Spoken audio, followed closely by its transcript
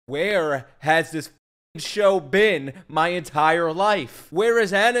Where has this show been my entire life? Where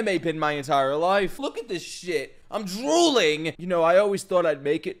has anime been my entire life? Look at this shit. I'm drooling. You know, I always thought I'd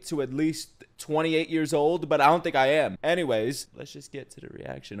make it to at least 28 years old, but I don't think I am. Anyways, let's just get to the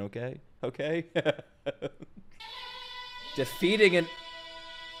reaction, okay? Okay? Defeating an...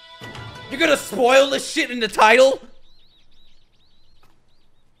 You're gonna spoil this shit in the title?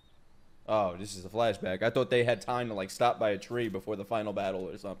 Oh, this is a flashback. I thought they had time to, like, stop by a tree before the final battle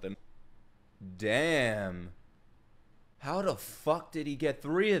or something. Damn. How the fuck did he get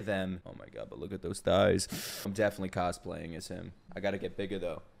 3 of them? Oh my god, but look at those thighs. I'm definitely cosplaying as him. I gotta get bigger,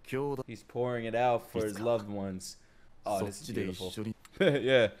 though. He's pouring it out for his loved ones. Oh, this is beautiful.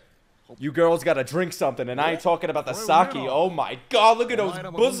 Yeah. You girls gotta drink something, and I ain't talking about the sake. Oh my god, look at those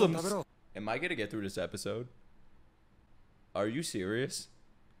bosoms. Am I gonna get through this episode? Are you serious?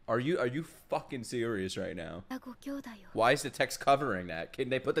 Are you fucking serious right now? Why is the text covering that? Can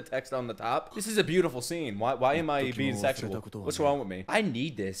they put the text on the top? This is a beautiful scene. Why am I being sexual? What's wrong with me? I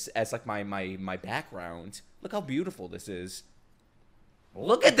need this as like my background. Look how beautiful this is.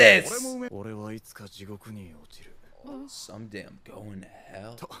 Look at this! Some damn going to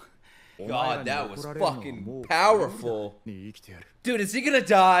hell. God, that was fucking powerful. Dude, is he gonna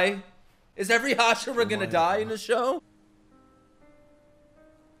die? Is every Hashira gonna die in the show?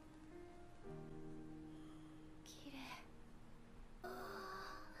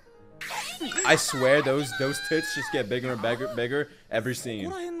 I swear those tits just get bigger and bigger every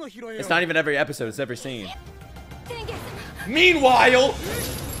scene. It's not even every episode, it's every scene. Meanwhile,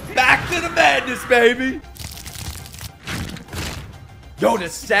 back to the madness, baby! Yo, the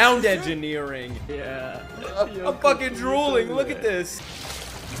sound engineering. Yeah. I'm fucking drooling. Look at this.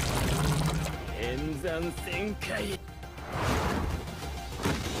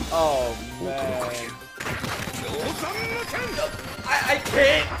 Oh, man.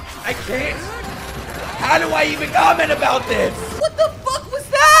 I can't. How do I even comment about this? What the fuck was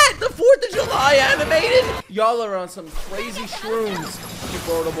that? The 4th of July animated? Y'all are on some crazy shrooms.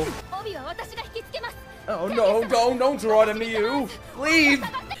 Quotable. Oh no, don't draw them to you. Leave.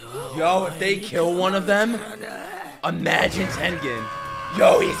 Yo, if they kill one of them, imagine Tengen.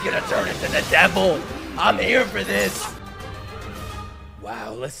 Yo, he's gonna turn into the devil. I'm here for this.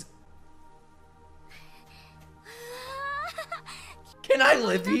 Wow, let's... Can I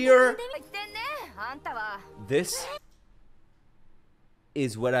live here? This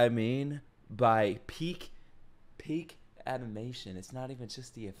is what I mean by peak animation. It's not even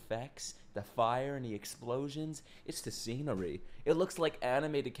just the effects, the fire and the explosions, it's the scenery. It looks like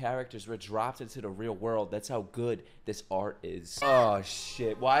animated characters were dropped into the real world. That's how good this art is. Oh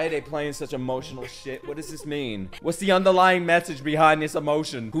shit, why are they playing such emotional shit? What does this mean? What's the underlying message behind this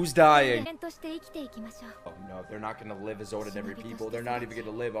emotion? Who's dying? Oh no, they're not gonna live as ordinary people. They're not even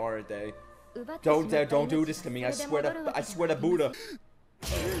gonna live, aren't they? Don't do this to me. I swear to Buddha.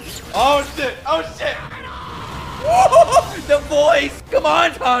 Oh shit, oh shit! The voice! Come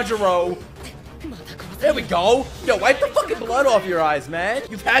on, Tanjiro! There we go! Yo, wipe the fucking blood off your eyes, man!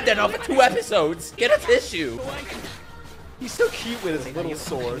 You've had that on for 2 episodes! Get a tissue! He's so cute with his little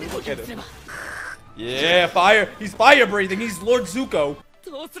sword. Look at him. Yeah, fire! He's fire breathing! He's Lord Zuko!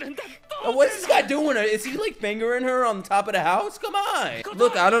 Oh, what is this guy doing? Is he like fingering her on top of the house? Come on!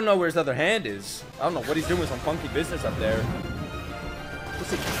 Look, I don't know where his other hand is. I don't know what he's doing, some funky business up there.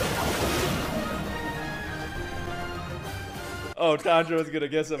 Oh, Tanjiro's gonna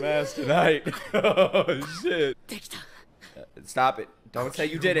get some ass tonight. Oh, shit. Stop it. Don't say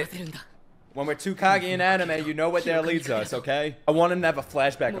you did it. When we're Tsukage in anime, you know what that leads us, okay? I want him to have a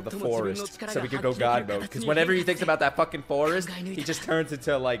flashback of the forest so we could go God mode. Because whenever he thinks about that fucking forest, he just turns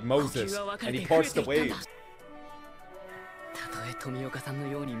into, like, Moses. And he parts the waves.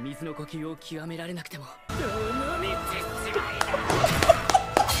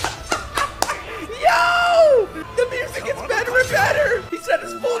 Yo! The music gets better and better! He said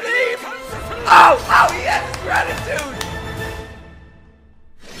his full name! Oh, he has his gratitude!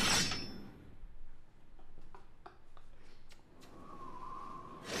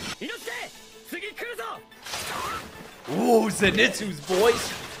 Ooh, Zenitsu's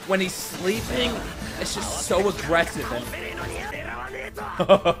voice when he's sleeping, it's just so aggressive.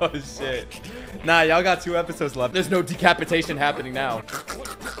 Oh shit. Nah, y'all got 2 episodes left. There's no decapitation happening now.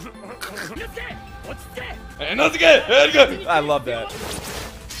 I love that.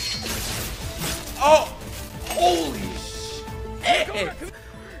 Oh! Holy shit!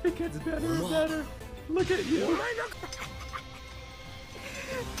 It gets better and better. Look at you.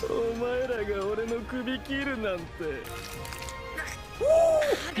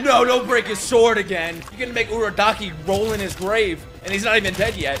 Woo! No, don't break his sword again. You're gonna make Urodaki roll in his grave, and he's not even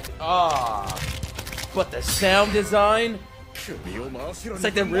dead yet. Ah. But the sound design? It's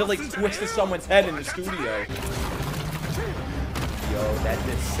like they really twisted someone's head in the studio. Yo, that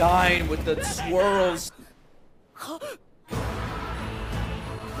design with the swirls.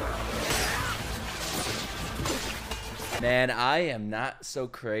 Man, I am not so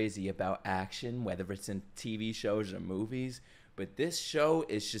crazy about action, whether it's in TV shows or movies, but this show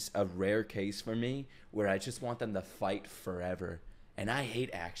is just a rare case for me where I just want them to fight forever. And I hate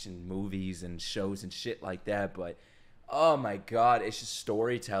action movies and shows and shit like that, but oh my god, it's just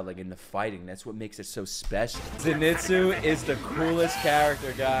storytelling and the fighting. That's what makes it so special. Zenitsu is the coolest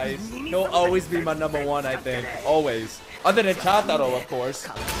character, guys. He'll always be my #1, I think. Always. Other than Tataro, of course.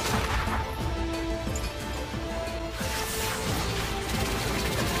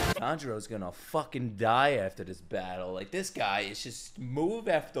 Tanjiro's gonna fucking die after this battle. Like, this guy is just move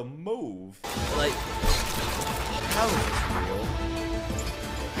after move. Like, how is this real?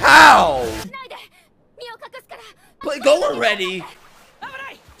 How? Go already!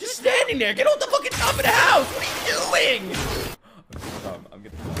 Just standing there! Get on the fucking top of the house! What are you doing? I'm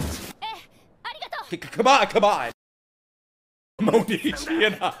gonna... Come on, come on! Monichi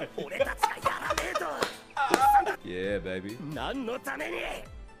and I. Yeah, baby.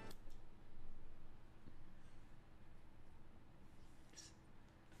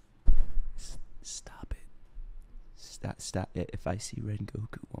 Stop it. Stop it. If I see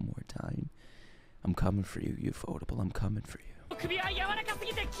Rengoku one more time, I'm coming for you, Ufotable. I'm coming for you.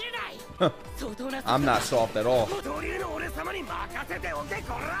 I'm not soft at all.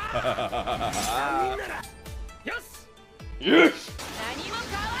 Yes!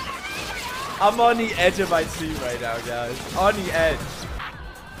 I'm on the edge of my seat right now, guys. On the edge.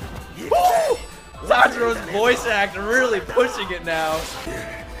 Woo! Tanjiro's voice act really pushing it now.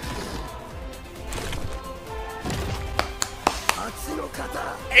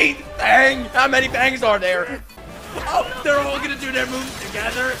 Eight bang! How many bangs are there? Oh, they're all gonna do their moves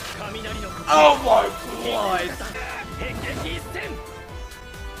together. Oh my god!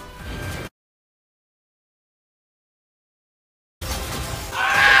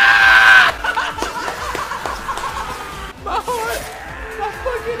 My heart! My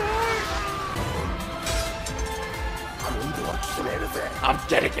fucking heart! I'm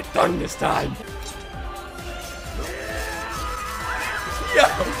getting it done this time! Yo!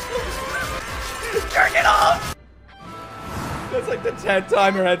 Turn it off! That's like the 10th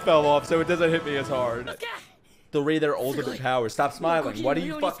time her head fell off, so it doesn't hit me as hard. 3 their ultimate powers. Stop smiling. What are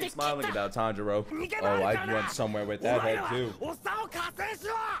you fucking smiling about, Tanjiro? Oh, I went somewhere with that head too.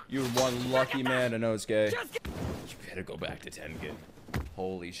 You're one lucky man, Inosuke. You better go back to Tengen.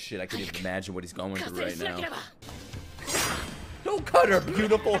 Holy shit, I can't even imagine what he's going through right now. Don't cut her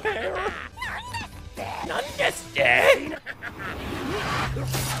beautiful hair! Understand?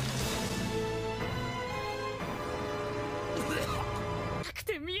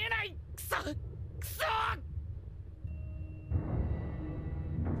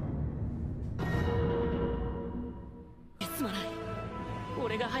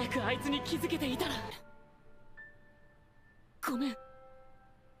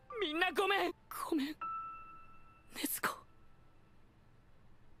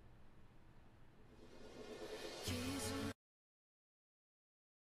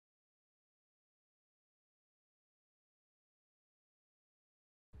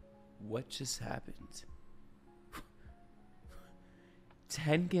 What just happened?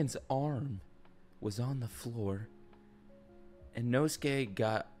 Tengen's arm was on the floor, and Nosuke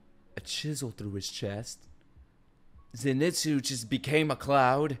got a chisel through his chest. Zenitsu just became a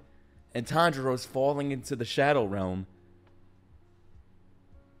cloud, and Tanjiro's falling into the Shadow Realm.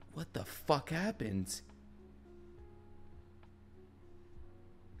 What the fuck happened?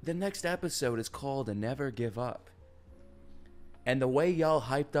 The next episode is called A Never Give Up. And the way y'all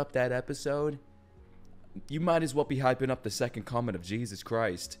hyped up that episode, you might as well be hyping up the second coming of Jesus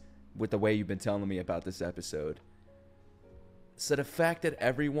Christ with the way you've been telling me about this episode. So the fact that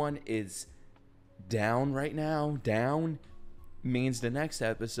everyone is down right now, down, means the next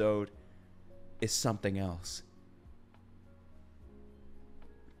episode is something else.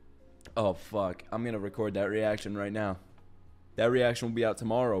 Oh fuck, I'm gonna record that reaction right now. That reaction will be out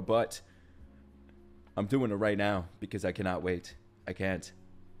tomorrow, but I'm doing it right now because I cannot wait. I can't.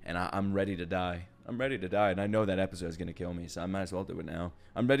 And I'm ready to die. I'm ready to die, and I know that episode is going to kill me, so I might as well do it now.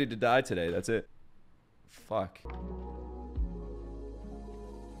 I'm ready to die today, that's it. Fuck.